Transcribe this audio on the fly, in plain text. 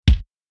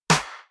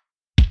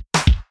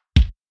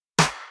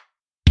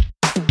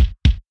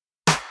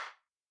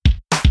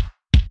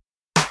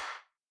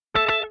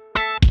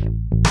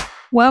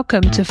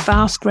Welcome to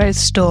Fast Growth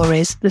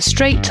Stories, the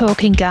straight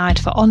talking guide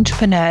for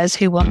entrepreneurs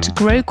who want to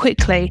grow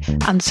quickly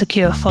and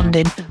secure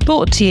funding,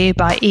 brought to you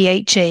by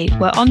EHE,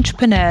 where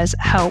entrepreneurs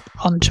help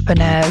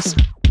entrepreneurs.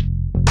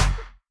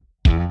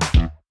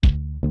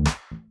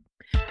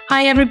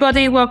 Hi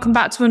everybody, welcome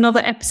back to another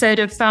episode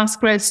of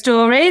Fast Growth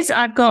Stories.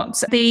 I've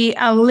got the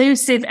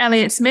elusive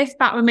Elliot Smith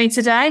back with me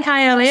today.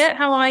 Hi Elliot,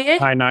 how are you?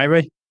 Hi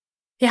Nairi.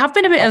 You have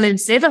been a bit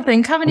elusive, I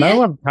think, haven't you?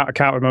 No, I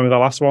can't remember the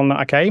last one that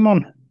I came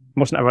on.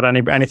 Mustn't have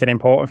had anything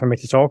important for me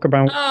to talk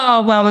about.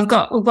 Oh well, we've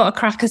got a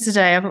cracker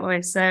today, haven't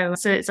we? So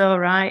it's all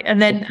right.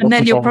 And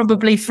then you're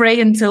probably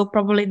free until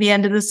probably the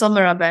end of the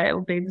summer. I bet it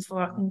will be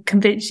before I can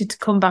convince you to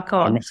come back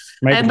on.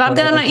 But I'm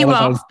going to let you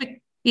off.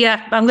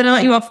 Yeah, I'm going to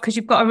let you off because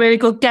you've got a really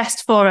good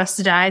guest for us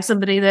today,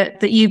 somebody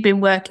that you've been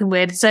working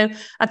with. So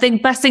I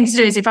think best thing to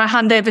do is if I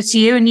hand over to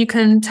you and you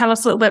can tell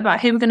us a little bit about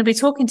who we're going to be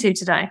talking to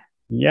today.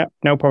 Yeah,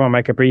 no problem. I'll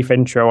make a brief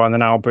intro and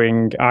then I'll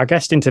bring our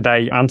guest in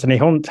today, Antony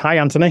Hunt. Hi,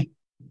 Antony.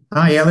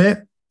 Hi, Elliot.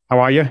 How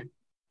are you?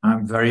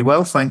 I'm very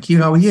well, thank you.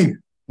 How are you?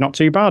 Not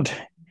too bad.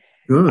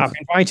 Good. I've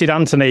invited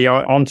Antony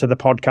onto the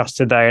podcast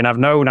today, and I've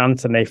known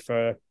Antony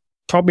for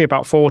probably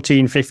about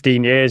 14,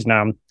 15 years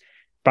now,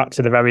 back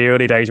to the very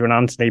early days when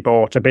Antony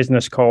bought a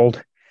business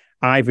called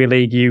Ivy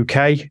League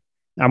UK.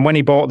 And when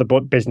he bought the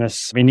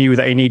business, he knew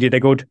that he needed a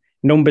good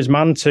numbers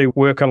man to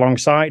work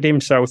alongside him.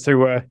 So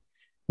through a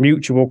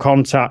mutual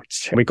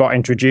contact, we got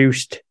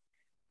introduced.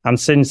 And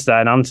since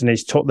then,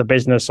 Antony's took the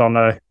business on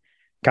a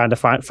kind of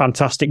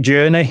fantastic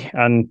journey.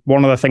 And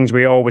one of the things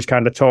we always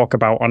kind of talk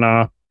about on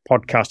our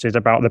podcast is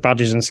about the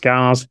badges and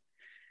scars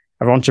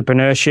of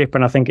entrepreneurship.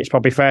 And I think it's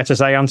probably fair to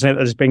say, Antony, that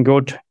there's been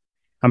good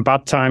and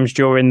bad times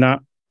during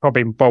that,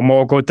 probably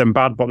more good than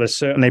bad, but there's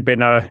certainly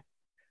been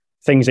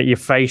things that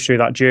you've faced through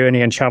that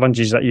journey and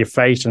challenges that you've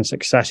faced and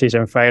successes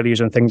and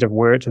failures and things have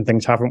worked and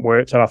things haven't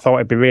worked. And I thought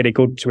it'd be really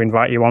good to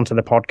invite you onto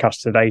the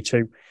podcast today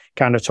to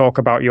kind of talk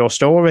about your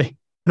story.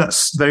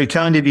 That's very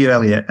kind of you,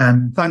 Elliot.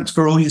 And thanks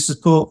for all your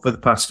support for the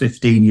past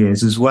 15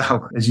 years as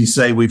well. As you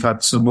say, we've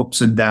had some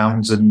ups and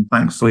downs and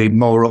thankfully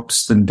more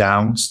ups than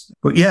downs.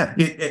 But yeah,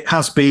 it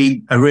has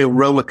been a real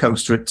roller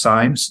coaster at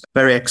times.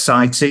 Very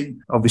exciting.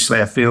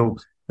 Obviously, I feel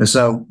as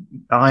though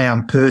I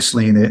am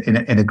personally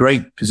in a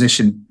great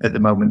position at the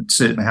moment,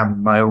 certainly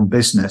having my own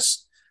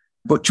business.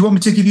 But do you want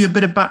me to give you a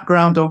bit of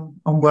background on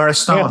where I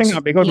started? Yeah, I think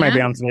that'd be good,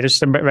 maybe, Antony.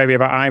 Just a bit maybe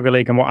about Ivy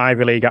League and what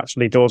Ivy League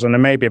actually does, and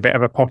then maybe a bit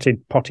of a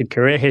potted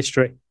career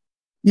history.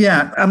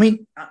 Yeah, I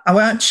mean, I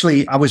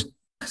was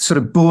sort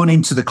of born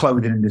into the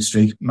clothing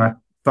industry. My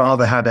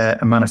father had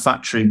a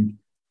manufacturing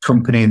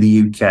company in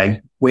the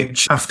UK,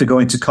 which after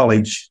going to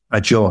college,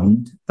 I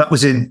joined. That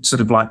was in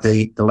sort of like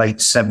the late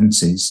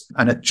 70s.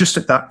 And just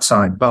at that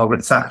time,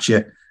 Margaret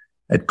Thatcher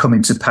had come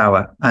into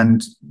power.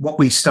 And what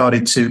we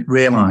started to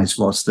realize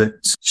was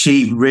that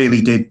she really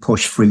did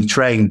push free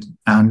trade.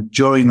 And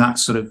during that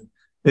sort of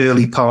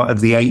early part of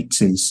the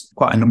 80s,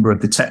 quite a number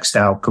of the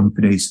textile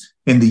companies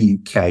in the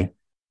UK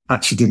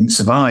actually didn't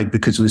survive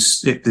because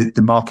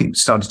the market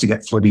started to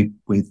get flooded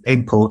with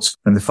imports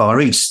from the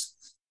Far East.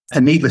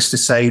 And needless to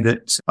say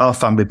that our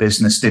family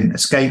business didn't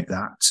escape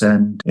that.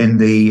 And in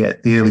the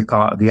early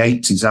part of the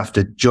 80s,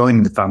 after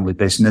joining the family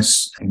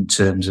business in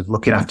terms of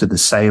looking after the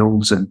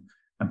sales and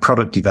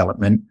product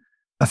development,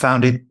 I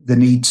found the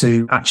need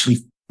to actually,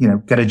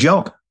 get a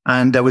job.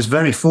 And I was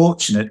very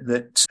fortunate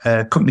that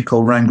a company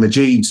called Wrangler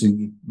Jeans, who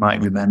you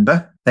might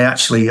remember, they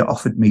actually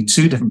offered me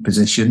two different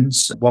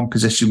positions. One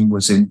position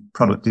was in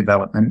product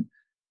development.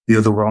 The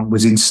other one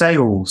was in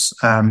sales.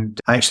 And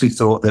I actually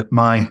thought that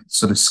my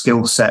sort of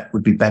skill set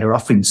would be better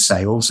off in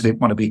sales. I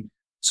didn't want to be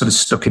sort of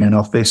stuck in an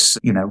office,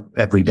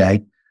 every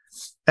day.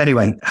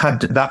 Anyway, had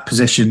that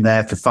position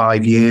there for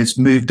 5 years,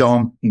 moved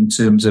on in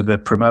terms of a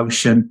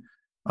promotion.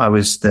 I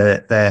was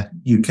their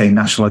UK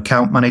national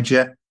account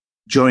manager.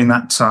 During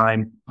that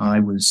time, I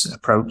was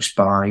approached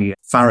by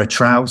Farah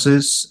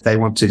Trousers. They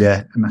wanted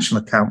a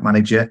national account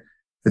manager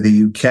for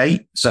the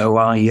UK. So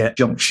I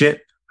jumped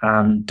ship.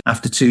 And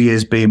after 2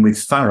 years being with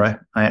Farah,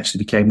 I actually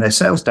became their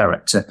sales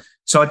director.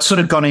 So I'd sort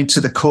of gone into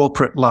the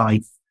corporate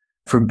life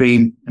from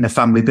being in a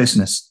family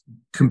business,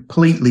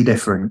 completely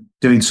different,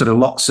 doing sort of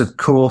lots of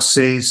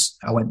courses.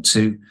 I went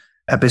to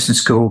a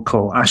business school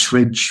called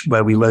Ashridge,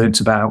 where we learned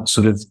about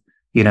sort of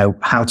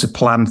how to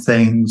plan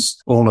things,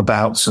 all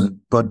about sort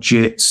of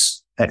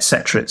budgets, et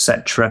cetera,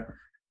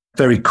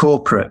 very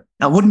corporate.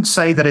 I wouldn't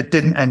say that I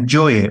didn't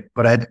enjoy it,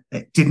 but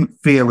it didn't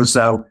feel as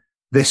though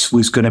this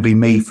was going to be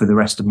me for the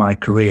rest of my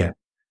career.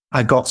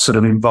 I got sort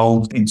of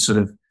involved in sort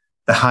of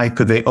the hype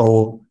of it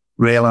all,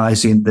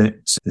 realizing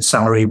that the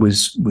salary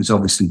was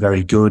obviously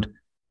very good.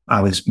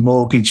 I was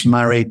mortgage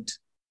married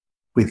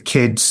with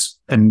kids,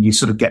 and you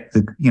sort of get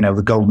the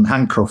golden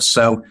handcuffs.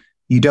 So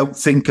you don't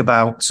think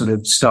about sort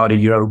of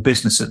starting your own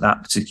business at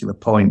that particular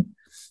point.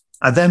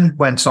 I then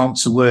went on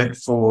to work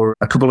for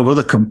a couple of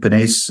other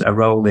companies, a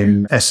role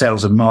in a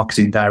sales and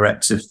marketing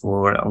director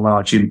for a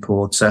large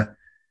importer,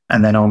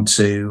 and then on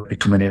to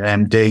becoming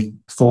an MD,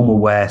 formal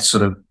wear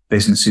sort of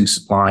business who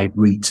supplied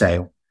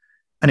retail.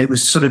 And it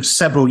was sort of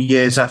several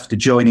years after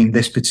joining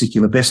this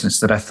particular business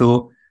that I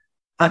thought,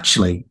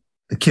 actually,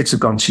 the kids have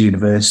gone to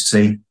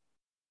university.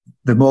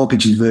 The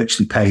mortgage is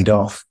virtually paid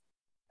off.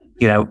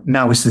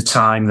 Now is the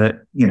time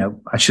that,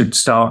 I should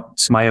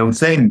start my own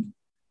thing.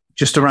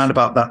 Just around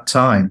about that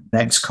time, an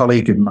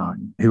ex-colleague of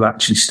mine who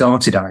actually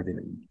started Ivy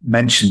League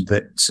mentioned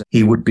that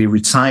he would be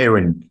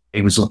retiring.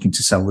 He was looking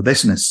to sell the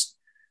business.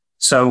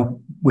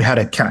 So we had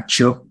a catch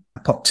up.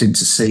 I popped in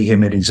to see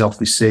him at his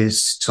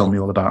offices, told me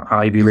all about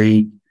Ivy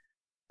League.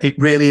 It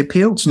really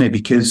appealed to me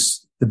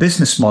because the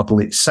business model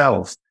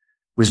itself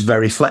was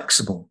very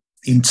flexible.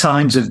 In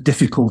times of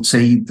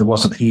difficulty, there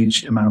wasn't a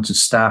huge amount of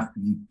staff.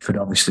 You could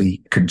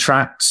obviously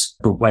contract,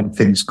 but when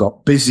things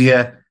got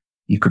busier,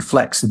 you could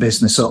flex the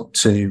business up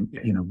to,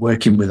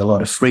 working with a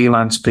lot of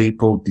freelance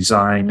people,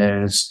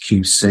 designers,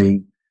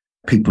 QC,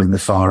 people in the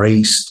Far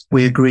East.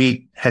 We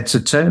agreed heads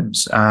of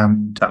terms,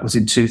 and that was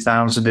in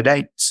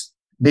 2008.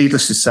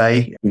 Needless to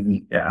say,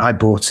 I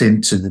bought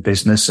into the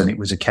business, and it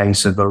was a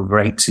case of over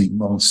 18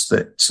 months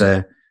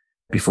that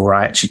before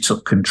I actually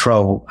took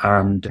control.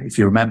 And if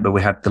you remember,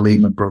 we had the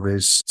Lehman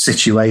Brothers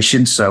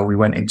situation. So we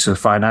went into a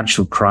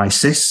financial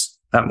crisis.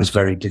 That was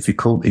very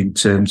difficult in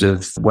terms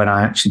of when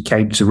I actually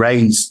came to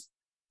raise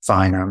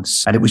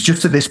finance. And it was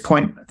just at this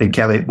point, I think,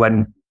 Elliot,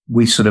 when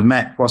we sort of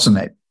met, wasn't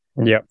it?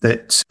 Yeah.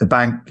 That the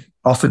bank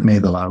offered me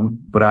the loan,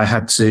 but I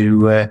had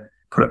to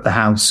put up the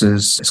house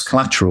as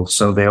collateral.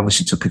 So they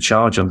obviously took a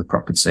charge on the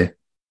property.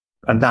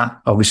 And that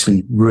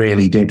obviously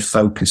really did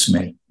focus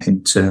me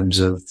in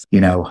terms of,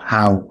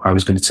 how I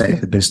was going to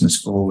take the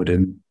business forward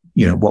and,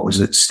 what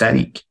was at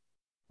stake.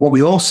 What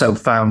we also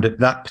found at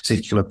that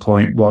particular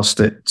point was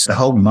that the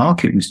whole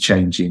market was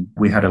changing.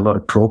 We had a lot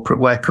of corporate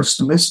wear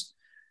customers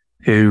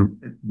who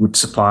would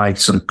supply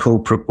sort of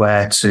corporate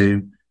wear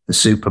to the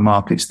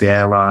supermarkets, the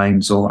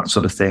airlines, all that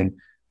sort of thing.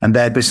 And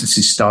their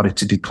businesses started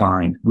to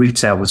decline.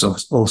 Retail was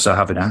also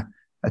having a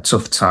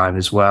tough time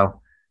as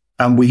well.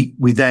 And we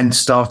then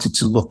started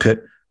to look at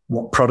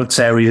what product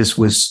areas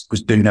was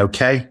doing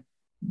okay,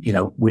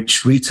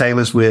 which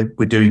retailers were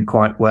doing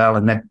quite well,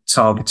 and then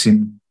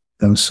targeting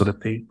those sort of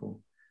people.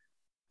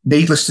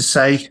 Needless to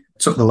say,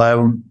 took the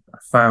loan. I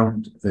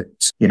found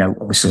that,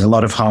 obviously a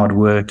lot of hard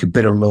work, a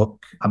bit of luck.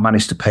 I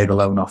managed to pay the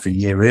loan off a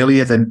year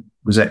earlier than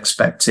was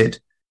expected,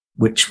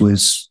 which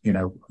was,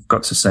 I've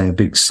got to say, a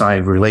big sigh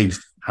of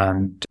relief.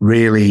 And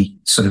really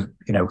sort of,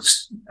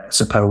 I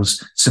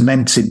suppose,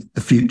 cemented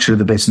the future of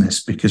the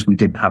business because we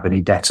didn't have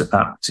any debt at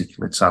that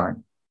particular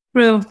time.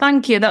 Real,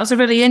 thank you. That was a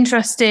really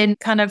interesting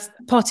kind of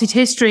potted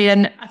history.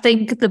 And I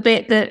think the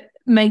bit that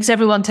makes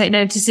everyone take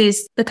notice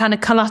is the kind of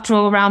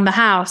collateral around the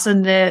house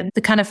and the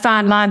kind of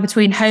fine line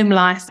between home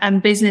life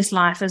and business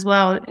life as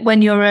well.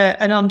 When you're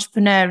an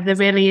entrepreneur, there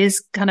really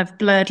is kind of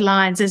blurred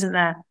lines, isn't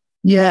there?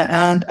 Yeah.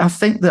 And I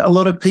think that a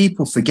lot of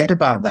people forget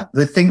about that.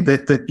 They think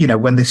that,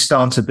 when they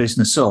start a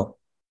business up,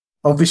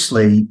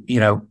 obviously,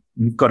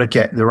 you've got to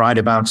get the right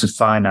amount of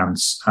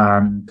finance.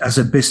 And as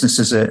a business,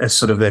 as a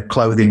sort of a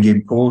clothing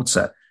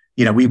importer,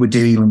 we were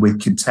dealing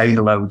with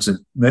container loads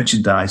of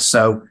merchandise.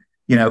 So,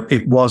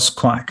 it was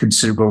quite a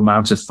considerable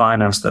amount of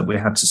finance that we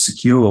had to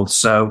secure.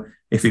 So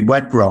if it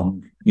went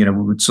wrong, we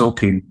were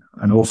talking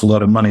an awful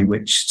lot of money,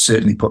 which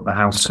certainly put the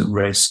house at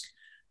risk.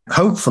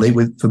 Hopefully,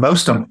 for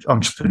most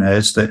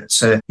entrepreneurs,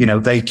 that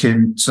they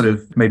can sort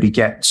of maybe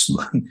get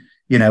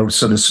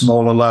sort of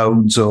smaller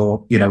loans,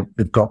 or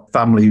they've got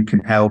family who can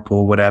help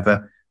or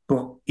whatever.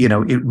 But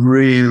it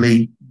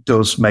really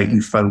does make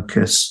you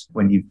focus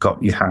when you've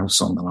got your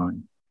house on the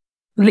line.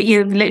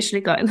 You've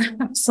literally got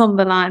it on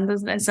the line,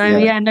 doesn't it?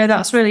 So no,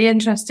 that's really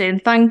interesting.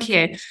 Thank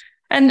you.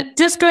 And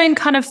just going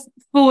kind of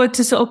forward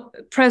to sort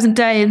of present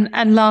day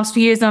and last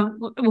few years, now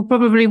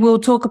we'll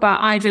talk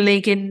about Ivy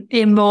League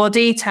in more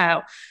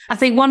detail. I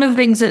think one of the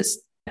things that's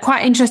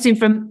quite interesting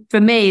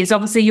for me is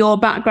obviously your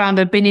background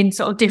had been in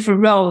sort of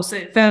different roles. So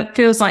it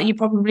feels like you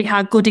probably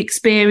had good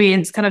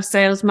experience, kind of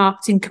sales,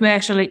 marketing,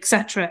 commercial,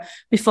 etc.,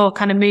 before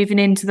kind of moving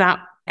into that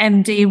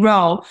MD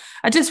role.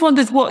 I just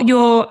wondered what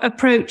your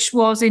approach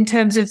was in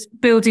terms of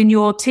building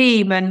your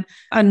team and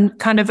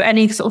kind of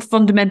any sort of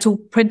fundamental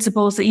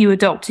principles that you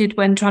adopted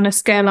when trying to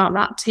scale out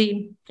that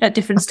team at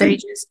different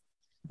stages.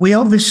 We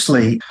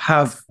obviously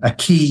have a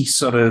key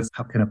sort of,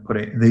 how can I put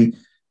it,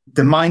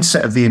 the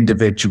mindset of the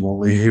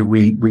individual who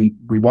we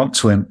want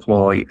to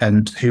employ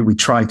and who we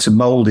try to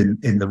mold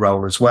in the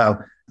role as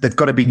well. They've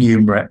got to be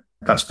numerate.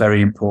 That's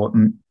very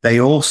important. They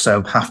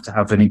also have to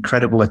have an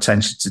incredible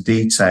attention to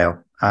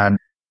detail. And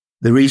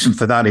the reason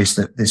for that is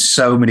that there's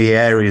so many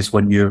areas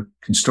when you're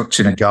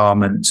constructing a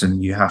garment,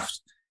 and you have,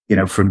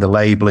 from the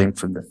labeling,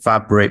 from the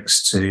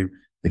fabrics to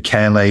the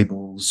care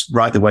labels,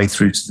 right the way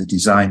through to the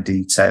design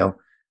detail,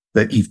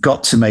 that you've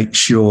got to make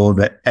sure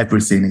that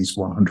everything is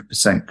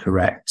 100%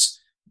 correct.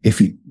 If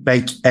you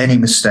make any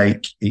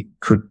mistake, it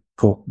could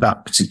put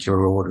that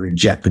particular order in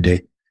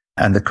jeopardy.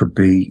 And there could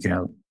be,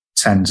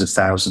 tens of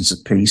thousands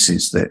of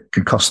pieces that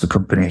could cost the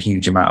company a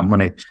huge amount of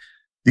money.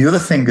 The other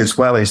thing as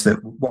well is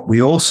that what we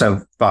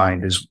also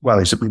find as well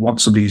is that we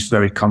want somebody who's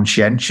very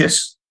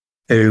conscientious,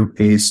 who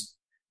is,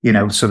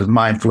 sort of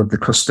mindful of the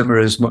customer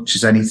as much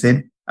as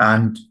anything,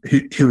 and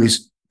who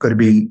is going to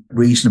be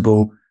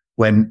reasonable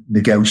when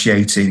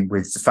negotiating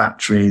with the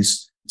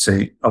factories,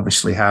 to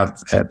obviously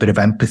have a bit of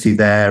empathy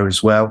there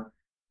as well.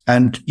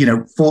 And,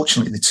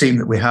 fortunately, the team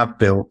that we have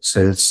built,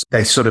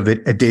 they sort of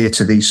adhere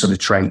to these sort of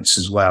traits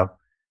as well.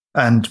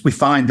 And we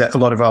find that a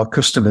lot of our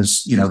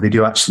customers, they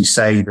do actually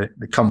say that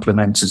they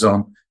compliment us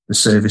on the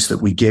service that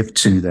we give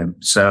to them.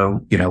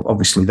 So,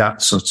 obviously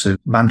that sort of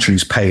mantra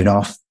is paying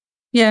off.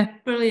 Yeah,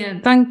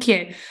 brilliant. Thank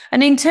you.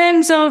 And in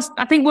terms of,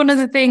 I think one of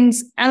the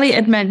things Elliot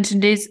had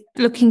mentioned is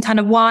looking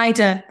kind of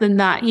wider than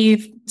that.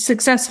 You've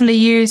successfully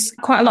used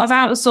quite a lot of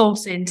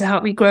outsourcing to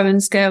help you grow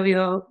and scale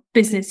your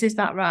business. Is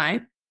that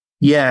right?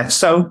 Yeah.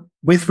 So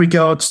with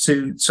regards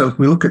to, if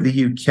we look at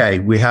the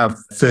UK, we have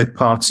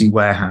third-party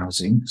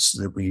warehousing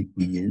that we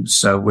use.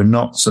 So we're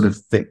not sort of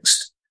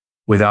fixed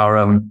with our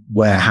own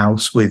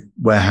warehouse with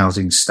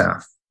warehousing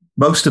staff.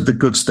 Most of the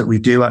goods that we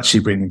do actually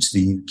bring into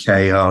the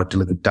UK are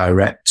delivered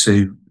direct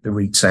to the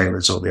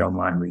retailers or the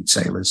online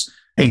retailers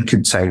in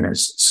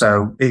containers.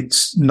 So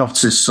it's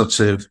not as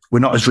we're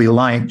not as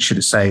reliant, should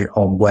I say,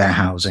 on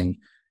warehousing.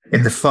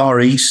 In the Far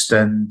East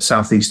and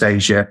Southeast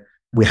Asia,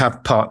 we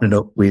have partnered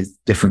up with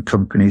different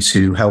companies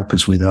who help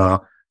us with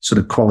our sort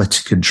of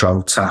quality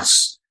control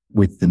tasks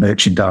with the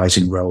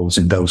merchandising roles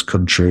in those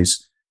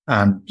countries.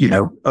 And,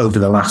 over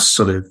the last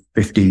sort of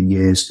 15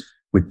 years,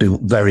 we've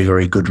built very,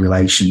 very good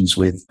relations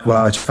with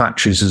large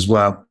factories as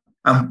well.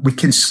 And we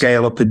can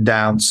scale up and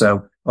down.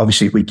 So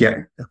obviously if we get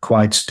a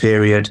quiet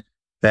period,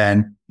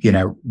 then,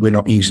 we're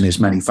not using as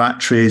many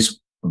factories.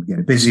 When we get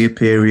a busier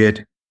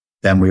period,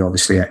 then we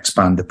obviously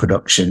expand the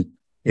production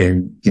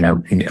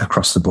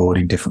across the board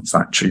in different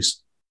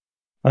factories.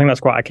 I think that's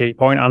quite a key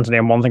point, Anthony,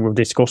 and one thing we've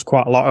discussed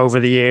quite a lot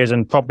over the years,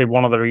 and probably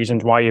one of the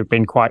reasons why you've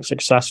been quite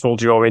successful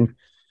during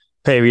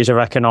periods of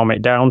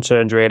economic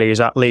downturns really is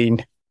that lean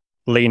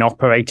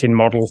operating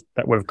model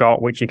that we've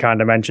got, which you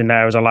kind of mentioned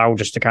there, has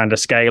allowed us to kind of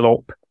scale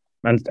up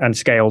and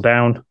scale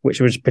down,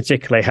 which was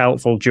particularly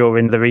helpful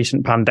during the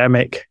recent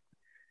pandemic.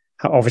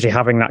 Obviously,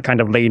 having that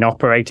kind of lean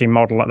operating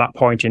model at that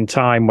point in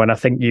time when I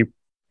think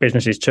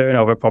business's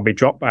turnover probably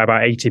dropped by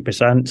about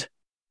 80%.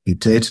 It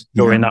did.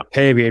 During that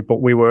period,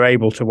 but we were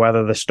able to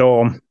weather the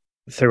storm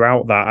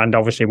throughout that. And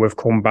obviously we've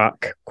come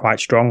back quite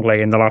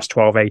strongly in the last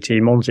 12,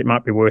 18 months. It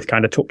might be worth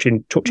kind of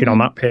touching on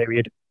that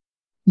period.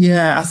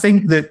 Yeah, I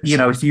think that,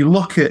 if you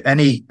look at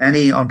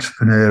any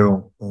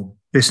entrepreneur or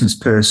business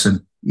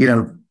person,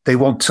 they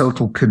want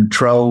total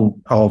control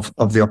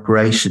of the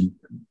operation.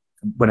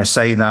 When I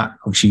say that,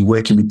 obviously you're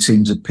working with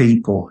teams of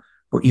people,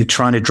 but you're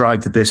trying to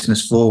drive the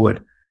business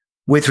forward.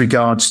 With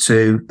regards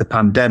to the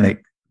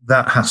pandemic,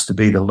 that has to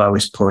be the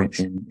lowest point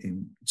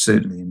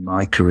certainly in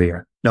my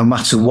career. No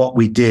matter what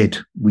we did,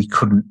 we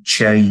couldn't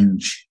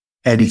change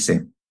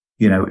anything.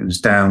 It was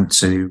down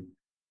to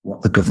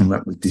what the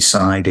government was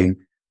deciding.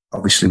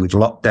 Obviously with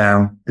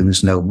lockdown, there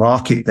was no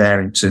market there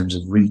in terms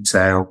of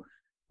retail.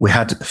 We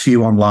had a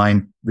few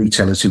online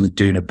retailers who were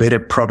doing a bit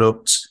of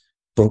products,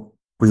 but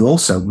we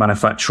also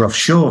manufacture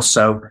offshore.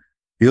 So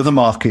the other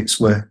markets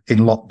were in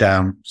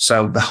lockdown.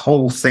 So the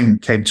whole thing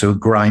came to a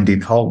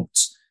grinding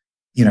halt.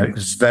 It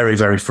was very,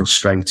 very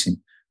frustrating.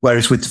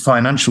 Whereas with the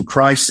financial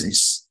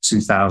crisis,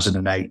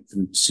 2008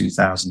 through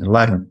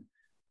 2011,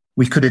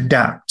 we could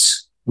adapt.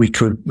 We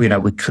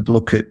could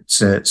look at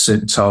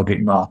certain target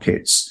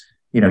markets.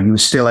 You were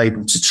still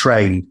able to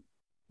trade.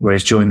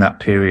 Whereas during that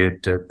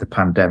period of the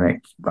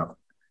pandemic,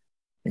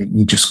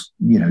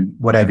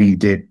 whatever you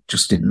did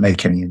just didn't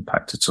make any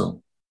impact at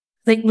all.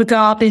 I think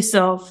regardless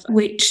of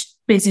which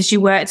business you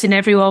worked in,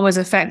 everyone was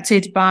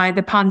affected by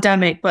the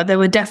pandemic, but there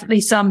were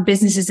definitely some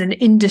businesses and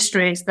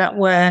industries that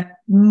were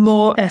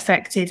more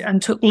affected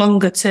and took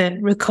longer to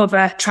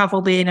recover,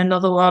 travel being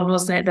another one,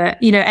 wasn't it? That,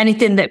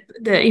 anything that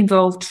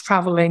involved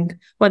traveling,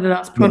 whether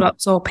that's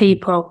products or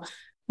people,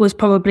 was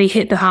probably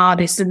hit the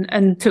hardest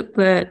and took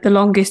the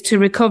longest to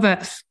recover.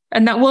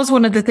 And that was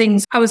one of the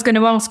things I was going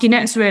to ask you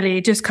next, really,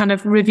 just kind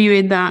of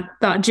reviewing that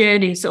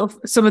journey, sort of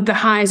some of the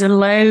highs and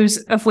lows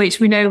of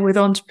which we know with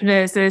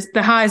entrepreneurs,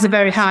 the highs are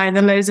very high and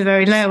the lows are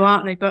very low,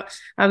 aren't they? But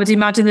I would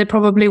imagine there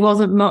probably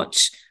wasn't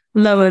much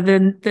lower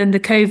than the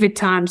COVID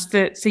times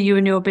for you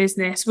and your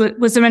business.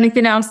 Was there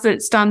anything else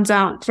that stands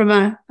out from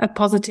a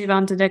positive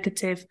and a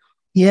negative?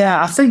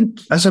 Yeah, I think,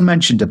 as I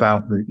mentioned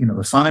about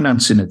the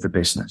financing of the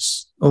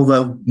business,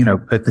 although,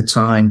 at the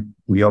time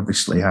we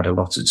obviously had a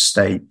lot at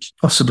stake,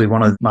 possibly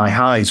one of my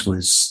highs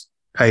was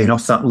paying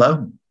off that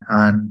loan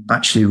and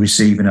actually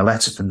receiving a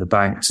letter from the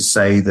bank to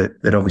say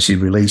that they'd obviously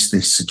released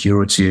this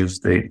security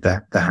of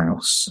the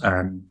house.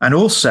 And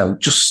also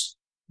just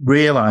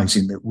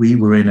realizing that we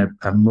were in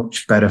a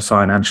much better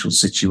financial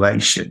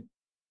situation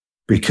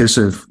because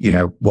of,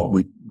 what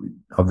we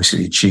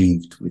obviously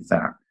achieved with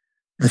that.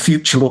 The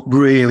future looked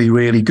really,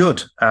 really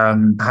good. I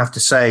have to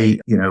say,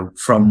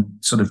 from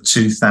sort of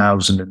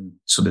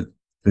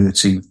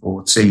 2013,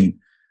 14,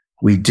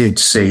 we did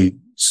see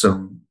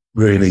some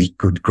really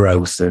good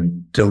growth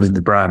and building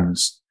the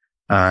brands.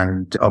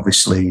 And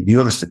obviously the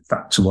other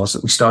factor was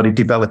that we started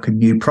developing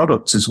new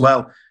products as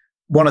well.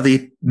 One of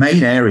the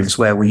main areas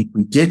where we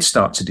did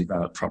start to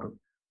develop product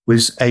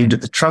was aimed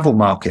at the travel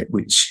market,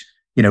 which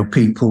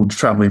people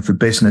traveling for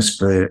business,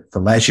 for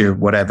leisure,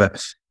 whatever.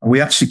 And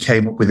we actually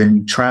came up with a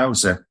new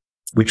trouser,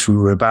 which we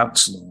were about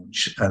to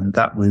launch. And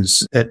that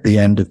was at the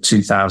end of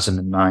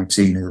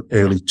 2019,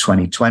 early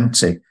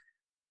 2020.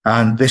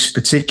 And this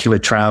particular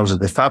trouser,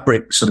 the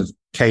fabric sort of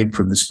came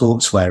from the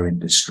sportswear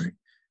industry,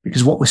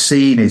 because what we're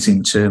seeing is,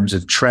 in terms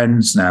of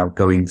trends now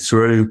going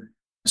through,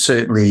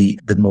 certainly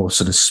the more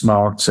sort of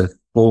smarter,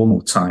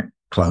 formal type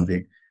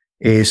clothing,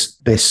 is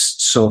this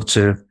sort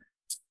of,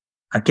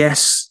 I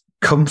guess,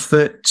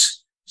 comfort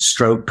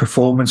stroke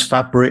performance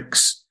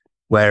fabrics,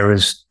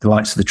 whereas the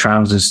likes of the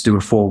trousers do a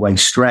 4-way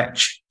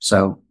stretch.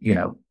 So,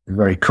 they're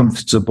very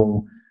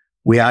comfortable.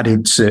 We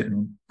added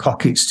certain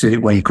pockets to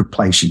it where you could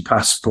place your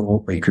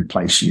passport, where you could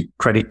place your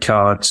credit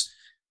cards.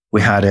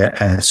 We had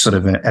a sort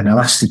of an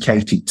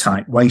elasticated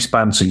tight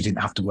waistband, so you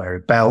didn't have to wear a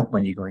belt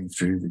when you're going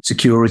through the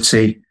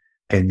security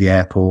in the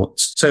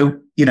airports. So,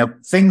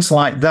 things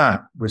like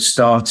that were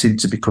starting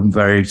to become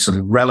very sort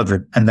of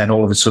relevant. And then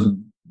all of a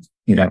sudden,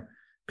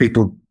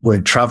 people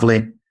weren't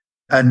traveling.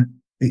 And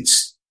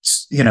it's,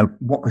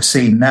 what we're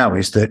seeing now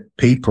is that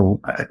people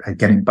are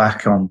getting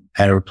back on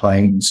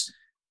aeroplanes.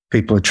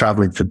 People are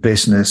traveling for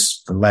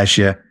business, for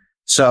leisure.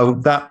 So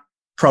that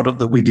product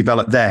that we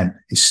developed then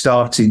is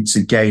starting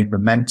to gain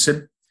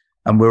momentum.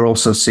 And we're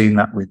also seeing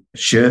that with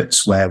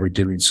shirts, where we're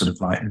doing sort of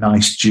like a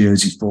nice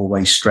jersey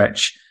 4-way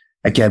stretch,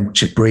 again,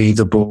 which are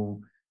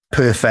breathable,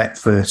 perfect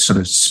for sort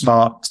of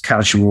smart,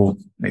 casual,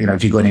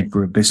 if you're going in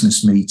for a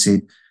business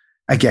meeting.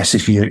 I guess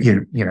if you're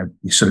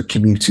sort of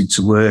commuting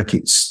to work,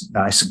 it's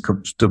nice and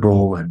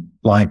comfortable and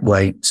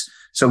lightweight.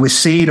 So we're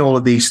seeing all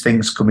of these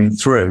things coming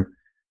through,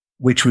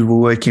 which we were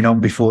working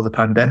on before the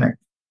pandemic.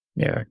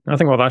 Yeah, I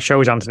think what that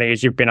shows, Anthony,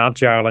 is you've been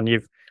agile and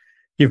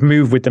you've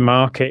moved with the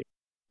market.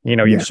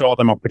 You saw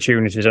them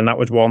opportunities, and that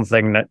was one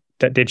thing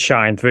that did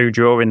shine through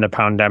during the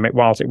pandemic.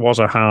 Whilst it was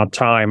a hard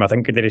time, I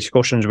think the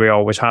discussions we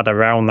always had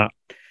around that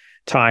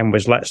time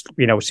was, let's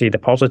see the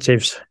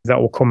positives that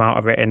will come out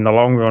of it in the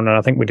long run. And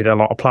I think we did a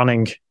lot of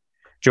planning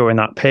during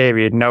that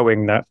period,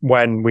 knowing that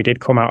when we did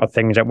come out of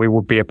things, that we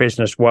would be a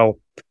business well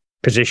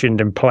positioned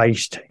and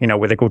placed,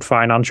 with a good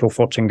financial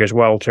footing as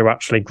well, to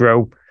actually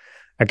grow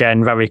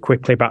again very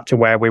quickly back to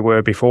where we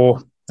were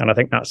before. And I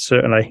think that's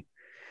certainly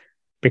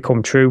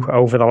become true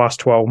over the last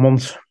 12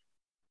 months.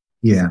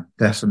 Yeah,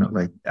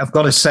 definitely. I've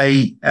got to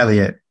say,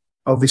 Elliot,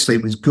 obviously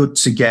it was good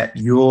to get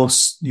your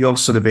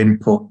sort of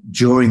input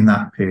during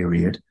that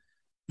period.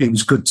 It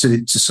was good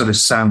to sort of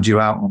sound you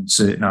out on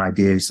certain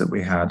ideas that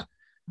we had.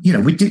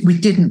 We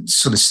didn't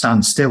sort of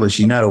stand still, as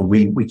you know.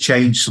 We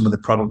changed some of the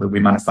product that we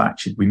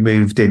manufactured. We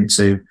moved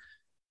into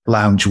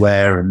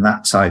loungewear and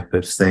that type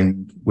of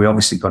thing. We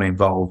obviously got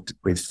involved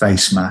with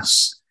face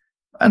masks.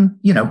 And,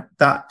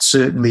 that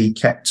certainly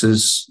kept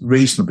us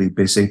reasonably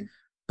busy,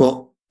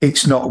 but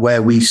it's not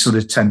where we sort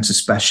of tend to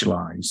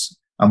specialize.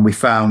 And we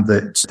found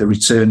that the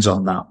returns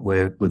on that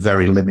were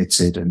very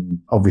limited. And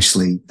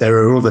obviously there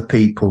are other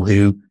people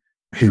who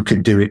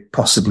can do it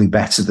possibly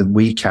better than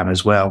we can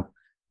as well.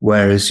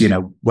 Whereas,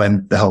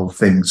 when the whole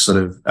thing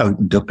sort of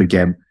opened up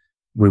again,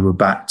 we were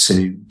back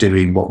to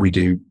doing what we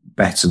do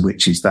better,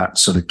 which is that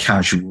sort of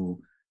casual,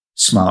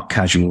 smart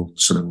casual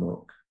sort of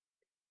look.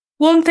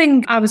 One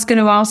thing I was going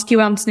to ask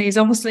you, Anthony, is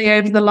obviously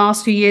over the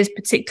last few years,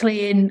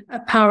 particularly in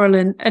apparel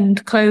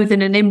and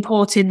clothing and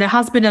importing, there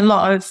has been a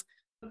lot of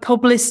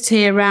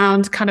publicity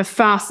around kind of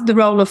the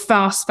role of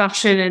fast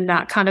fashion and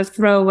that kind of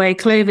throwaway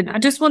clothing. I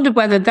just wondered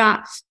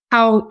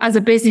how as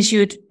a business you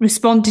had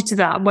responded to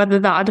that, whether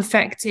that had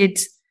affected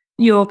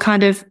your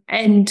kind of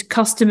end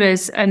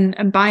customers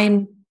and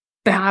buying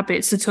the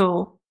habits at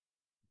all.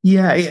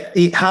 Yeah,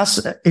 it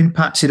has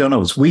impacted on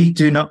us. We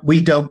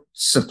don't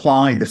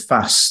supply the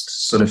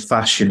fast sort of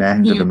fashion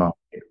end of the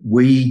market.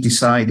 We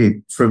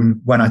decided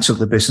from when I took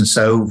the business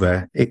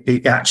over,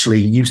 it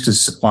actually used to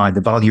supply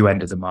the value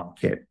end of the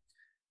market.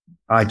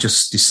 I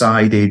just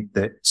decided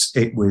that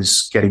it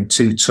was getting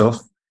too tough.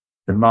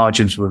 The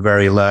margins were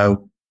very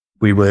low.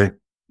 We were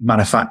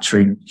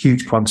manufacturing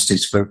huge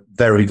quantities for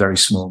very, very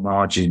small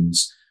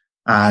margins.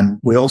 And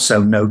we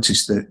also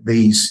noticed that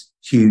these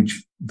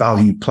huge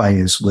value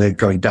players were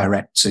going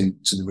direct to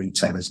the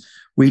retailers.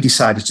 We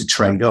decided to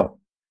trade up.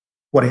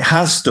 What it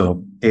has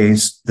done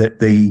is that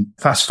the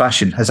fast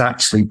fashion has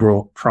actually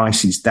brought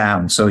prices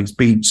down. So it's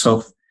been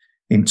tough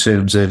in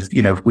terms of,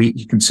 if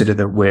you consider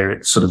that we're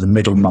at sort of the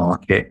middle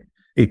market,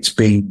 it's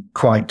been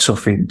quite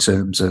tough in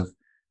terms of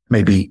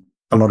maybe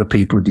a lot of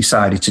people have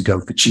decided to go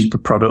for cheaper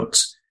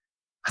products.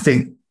 I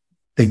think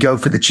they go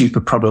for the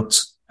cheaper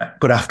products,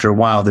 but after a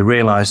while they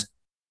realize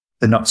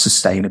they're not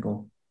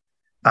sustainable.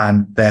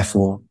 And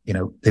therefore,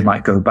 they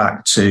might go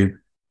back to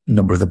a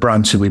number of the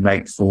brands who we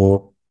make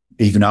for,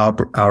 even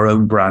our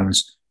own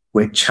brands,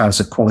 which has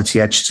a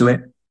quality edge to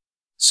it.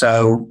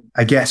 So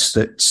I guess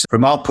that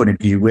from our point of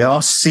view, we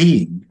are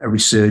seeing a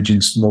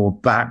resurgence more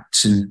back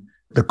to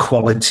the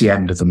quality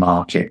end of the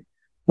market,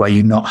 where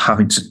you're not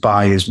having to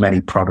buy as many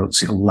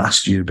products. It'll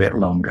last you a bit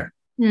longer.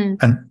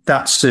 And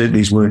that certainly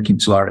is working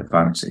to our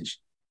advantage.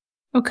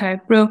 Okay,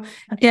 bro.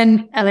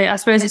 Again, Elliot, I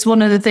suppose it's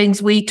one of the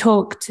things we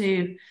talk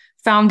to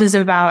founders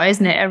about,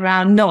 isn't it?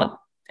 Around not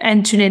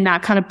entering in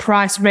that kind of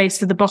price race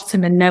to the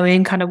bottom and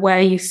knowing kind of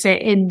where you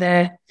sit in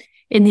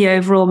the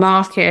overall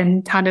market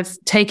and kind of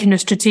taking a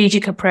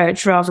strategic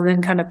approach rather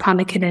than kind of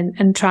panicking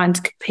and trying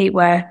to compete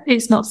where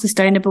it's not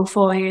sustainable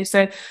for you.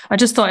 So I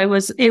just thought it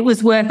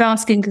was worth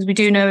asking, because we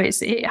do know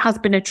it has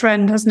been a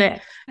trend, hasn't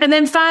it? And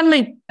then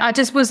finally, I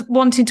just was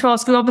wanting to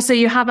ask you, obviously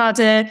you have had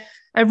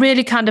a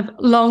really kind of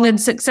long and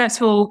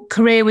successful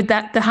career with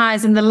the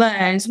highs and the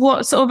lows.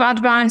 What sort of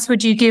advice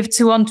would you give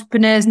to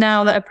entrepreneurs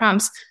now that are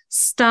perhaps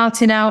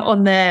starting out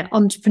on their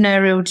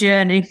entrepreneurial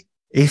journey?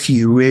 If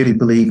you really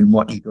believe in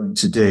what you're going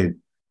to do,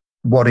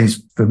 what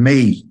is, for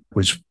me,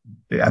 was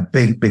a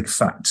big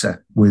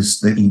factor was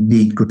that you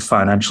need good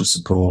financial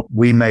support.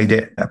 We made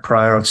it a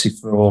priority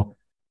for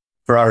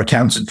our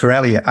accountant, for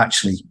Elliot,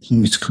 actually. He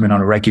used to come in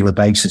on a regular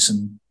basis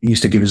and he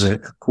used to give us a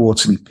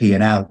quarterly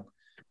P&L.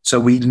 So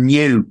we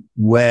knew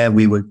where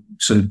we were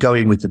sort of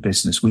going with the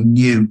business. We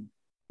knew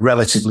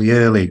relatively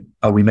early,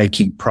 are we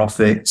making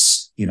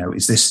profits?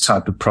 Is this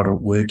type of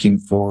product working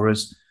for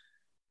us?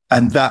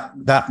 And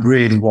that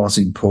really was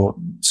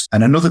important.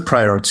 And another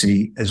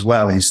priority as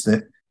well is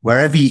that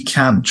wherever you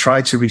can,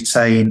 try to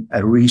retain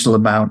a reasonable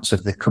amount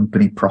of the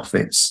company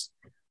profits.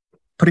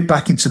 Put it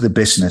back into the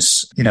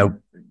business.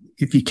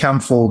 If you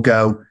can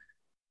forego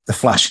the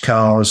flash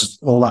cars,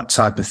 all that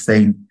type of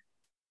thing,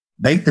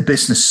 make the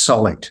business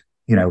solid.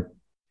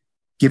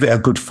 Give it a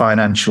good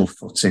financial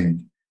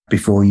footing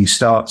before you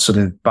start sort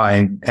of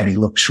buying any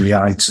luxury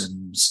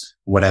items,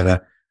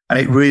 whatever. And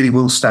it really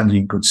will stand you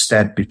in good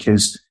stead,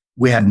 because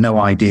we had no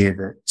idea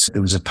that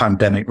there was a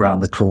pandemic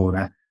round the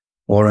corner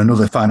or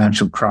another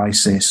financial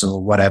crisis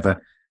or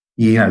whatever.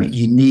 You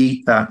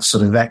need that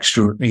sort of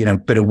extra,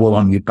 bit of wool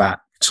on your back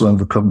to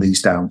overcome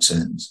these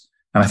downturns.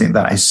 And I think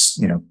that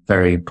is,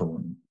 very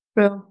important.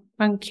 Well,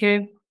 thank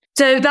you.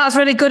 So that's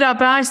really good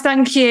advice.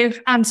 Thank you,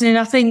 Antony. And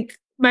I think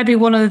maybe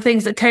one of the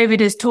things that COVID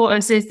has taught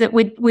us is that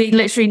we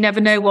literally never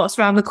know what's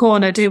around the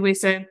corner, do we?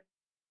 So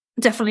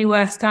definitely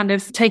worth kind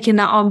of taking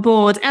that on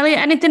board. Elliot,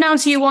 anything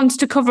else you wanted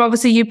to cover?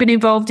 Obviously, you've been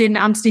involved in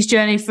Antony's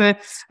journey for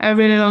a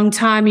really long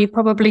time. You've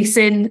probably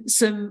seen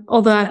some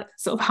other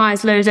sort of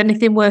highs, lows.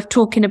 Anything worth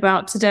talking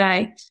about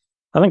today?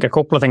 I think a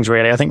couple of things,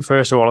 really. I think,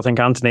 first of all, I think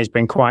Antony's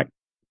been quite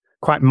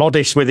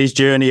modest with his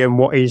journey and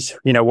what he's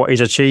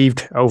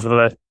achieved over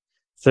the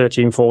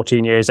 13,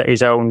 14 years that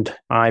he's owned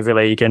Ivy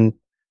League. And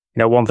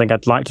one thing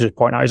I'd like to just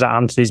point out is that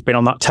Antony's been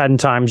on that 10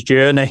 times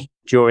journey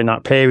during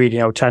that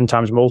period, 10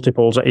 times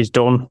multiples that he's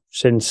done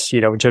since,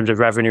 in terms of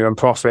revenue and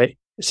profit,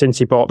 since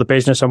he bought the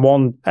business. And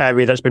one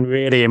area that's been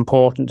really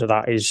important to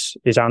that is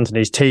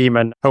Antony's team.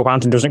 And I hope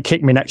Antony doesn't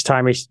kick me next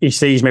time he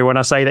sees me when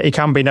I say that he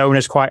can be known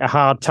as quite a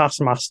hard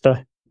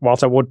taskmaster.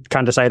 Whilst I would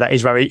kind of say that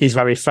he's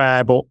very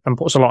fair, and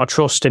puts a lot of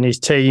trust in his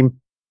team.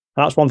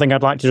 And that's one thing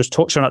I'd like to just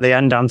touch on at the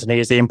end, Antony,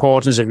 is the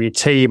importance of your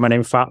team. And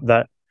in fact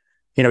that,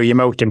 your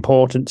most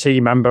important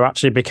team member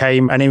actually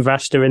became an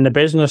investor in the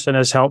business and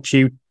has helped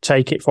you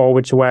take it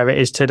forward to where it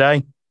is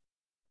today.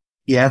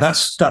 Yeah,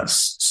 that's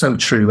so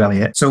true,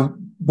 Elliot. So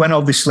when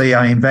obviously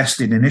I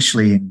invested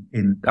initially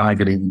in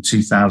Ivy League in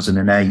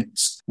 2008,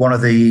 one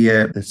of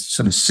the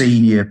sort of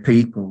senior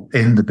people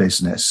in the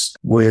business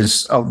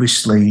was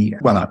obviously,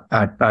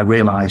 I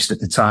realized at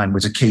the time,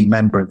 was a key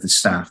member of the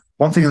staff.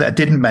 One thing that I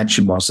didn't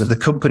mention was that the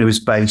company was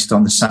based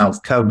on the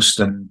South Coast,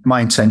 and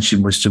my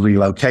intention was to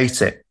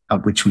relocate it,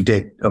 which we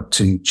did, up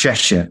to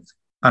Cheshire.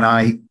 And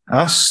I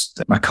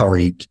asked my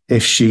colleague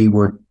if she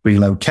would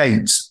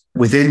relocate.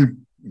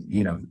 Within,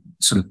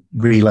 sort of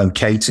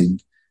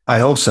relocating, I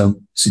also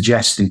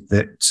suggested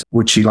that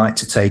would she like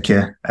to take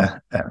a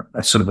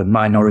sort of a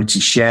minority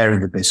share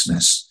in the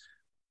business,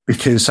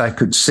 because I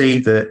could see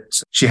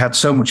that she had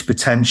so much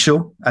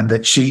potential and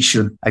that she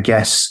should, I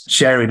guess,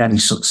 share in any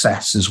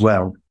success as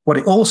well. What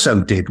it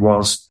also did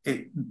was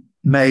it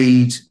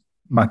made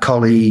my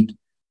colleague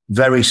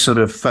very sort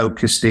of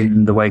focused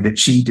in the way that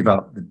she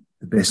developed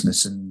the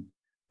business, and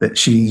that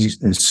she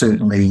has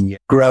certainly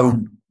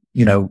grown,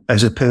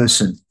 as a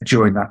person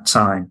during that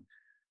time.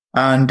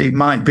 And it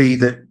might be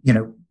that,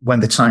 when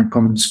the time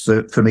comes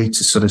for me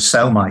to sort of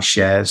sell my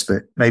shares,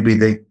 that maybe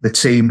the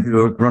team who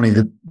are running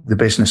the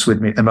business with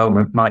me at the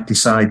moment might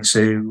decide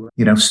to,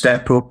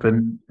 step up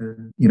and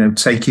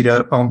take it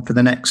on for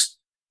the next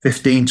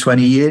 15,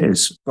 20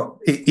 years. But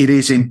it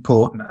is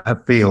important, I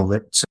feel,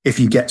 that if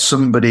you get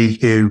somebody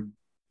who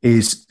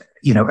is,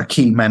 a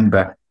key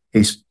member,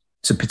 is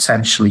to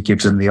potentially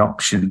give them the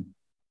option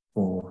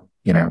for,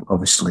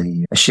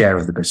 obviously a share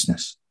of the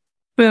business.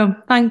 Well,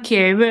 thank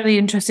you. Really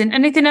interesting.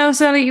 Anything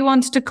else, Elliot, you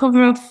wanted to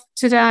cover off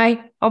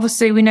today?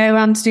 Obviously, we know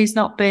Antony's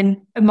not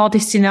been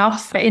modest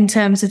enough in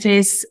terms of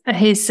his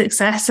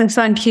success. So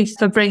thank you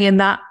for bringing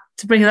that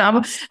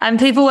up. And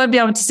people won't be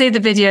able to see the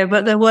video,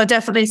 but there were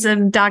definitely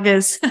some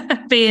daggers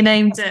being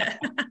aimed at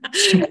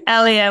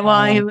Elliot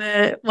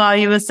while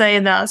you were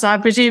saying that. So I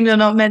presume you're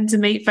not meant to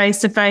meet face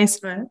to face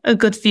for a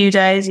good few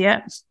days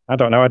yet. I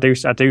don't know. I do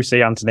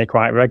see Antony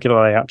quite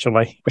regularly,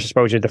 actually, which I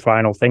suppose is the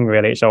final thing,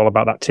 really. It's all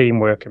about that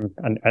teamwork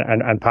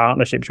and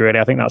partnerships, really.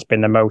 I think that's been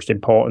the most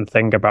important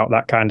thing about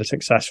that kind of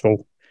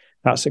successful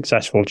that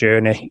successful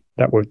journey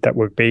that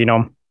we've been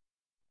on.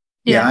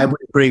 Yeah, I would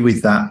agree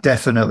with that.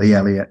 Definitely,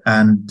 Elliot.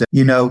 And,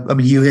 you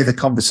hear the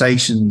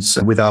conversations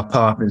with our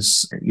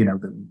partners,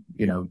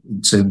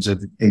 in terms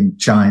of in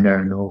China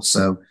and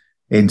also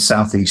in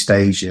Southeast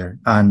Asia.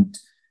 And,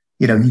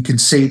 you can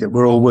see that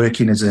we're all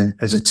working as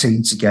a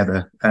team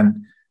together.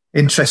 And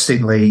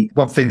interestingly,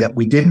 one thing that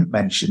we didn't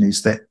mention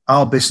is that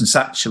our business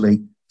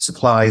actually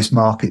supplies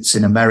markets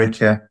in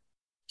America,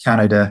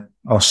 Canada,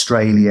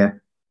 Australia,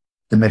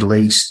 the Middle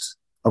East,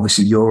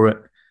 obviously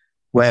Europe,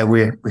 where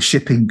we're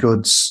shipping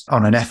goods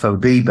on an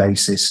FOB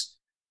basis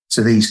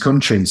to these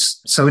countries.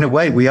 So in a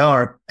way, we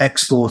are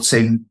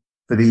exporting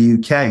for the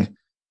UK.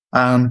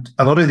 And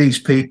a lot of these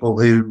people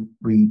who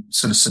we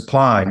sort of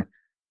supply,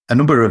 a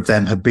number of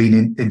them have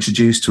been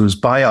introduced to us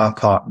by our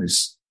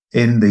partners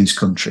in these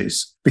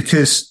countries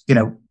because,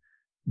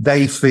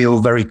 they feel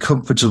very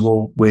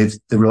comfortable with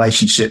the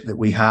relationship that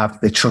we have.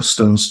 They trust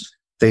us.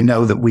 They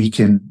know that we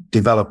can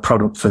develop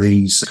product for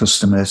these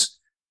customers.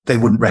 They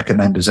wouldn't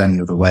recommend us any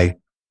other way,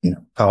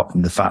 apart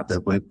from the fact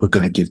that we're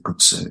going to give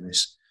good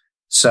service.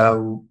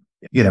 So,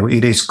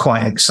 it is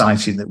quite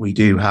exciting that we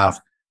do have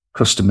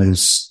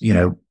customers,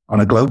 on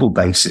a global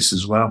basis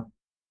as well.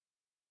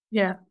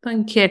 Yeah,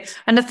 thank you.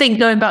 And I think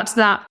going back to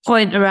that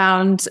point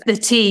around the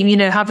team,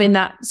 having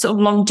that sort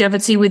of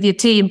longevity with your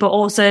team, but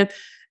also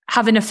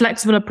having a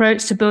flexible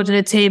approach to building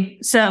a team,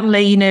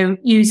 certainly,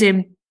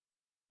 using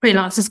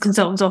freelancers,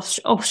 consultants,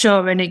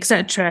 offshore and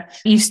etc.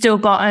 You've still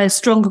got a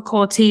stronger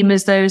core team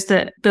as those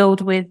that build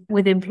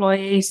with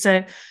employees.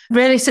 So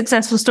really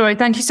successful story.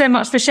 Thank you so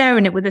much for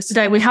sharing it with us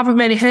today. We haven't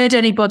really heard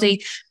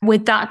anybody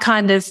with that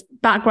kind of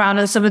background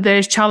and some of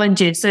those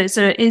challenges. So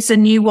it's a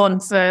new one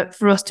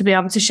for us to be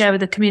able to share with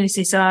the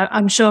community. So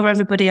I'm sure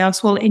everybody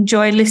else will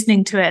enjoy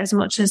listening to it as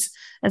much as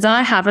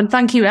I have. And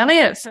thank you,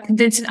 Elliot, for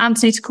convincing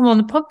Antony to come on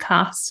the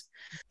podcast.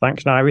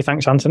 Thanks, Nairi.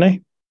 Thanks,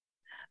 Antony.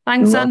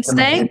 Thanks,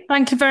 Antony.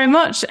 Thank you very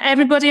much.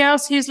 Everybody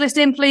else who's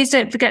listening, please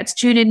don't forget to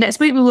tune in next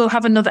week. We will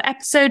have another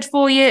episode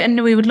for you,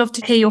 and we would love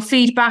to hear your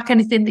feedback,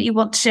 anything that you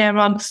want to share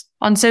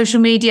on social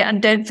media.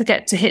 And don't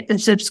forget to hit the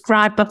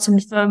subscribe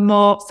button for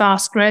more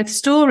fast growth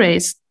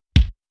stories.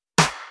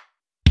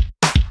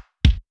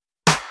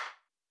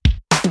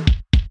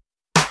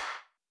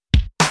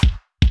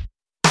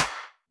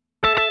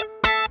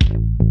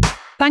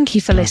 Thank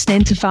you for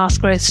listening to Fast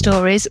Growth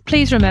Stories.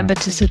 Please remember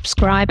to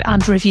subscribe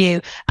and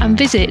review, and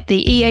visit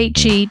the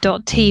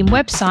ehe.team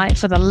website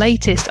for the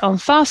latest on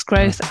fast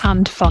growth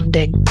and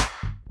funding.